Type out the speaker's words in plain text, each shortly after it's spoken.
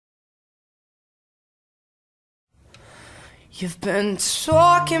You've been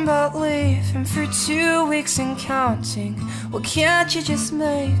talking about leaving for 2 weeks and counting. Well, can't you just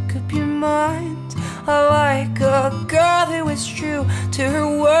make up your mind? I like a girl who is true to her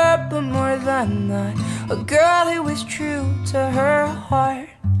word, but more than that, a girl who is true to her heart.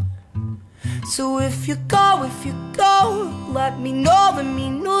 So if you go, let me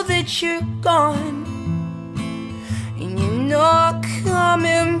know that you're gone and you're not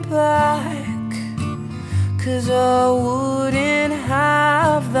coming back. 'Cause I wouldn't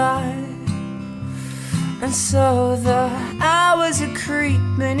have that. And so the hours are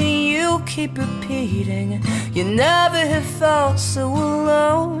creeping and you keep repeating you never have felt so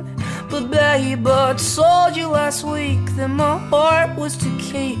alone. But babe, I told you last week that my heart was to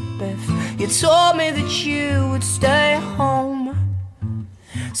keep if you told me that you would stay home.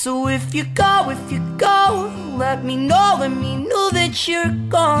 So if you go, let me know that you're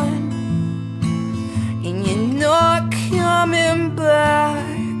gone and you're not coming back.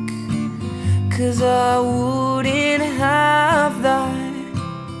 'Cause I wouldn't have that.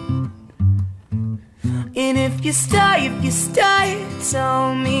 And if you stay,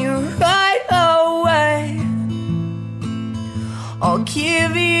 tell me right away. I'll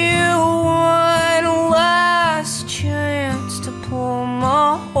give you one last chance to pull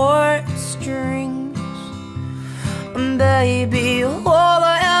my heartstrings. And baby, all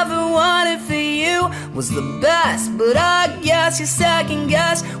I ever wanted for you was the best, but I guess your second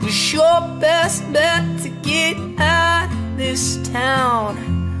guess was your best bet to get out of this town.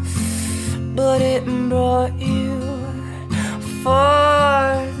 But it brought you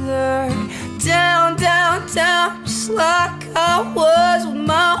farther down, just like I was with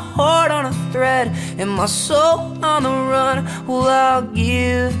my heart on a thread and my soul on the run. Well, I'll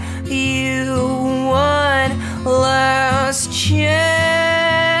give you one last chance.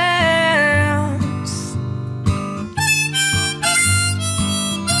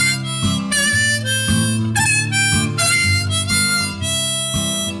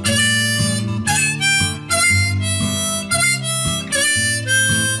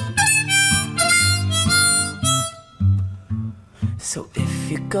 So if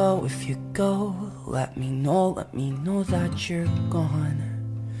you go, let me know that you're gone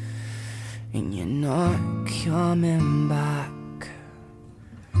and you're not coming back,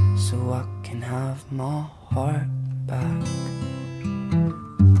 so I can have my heart back.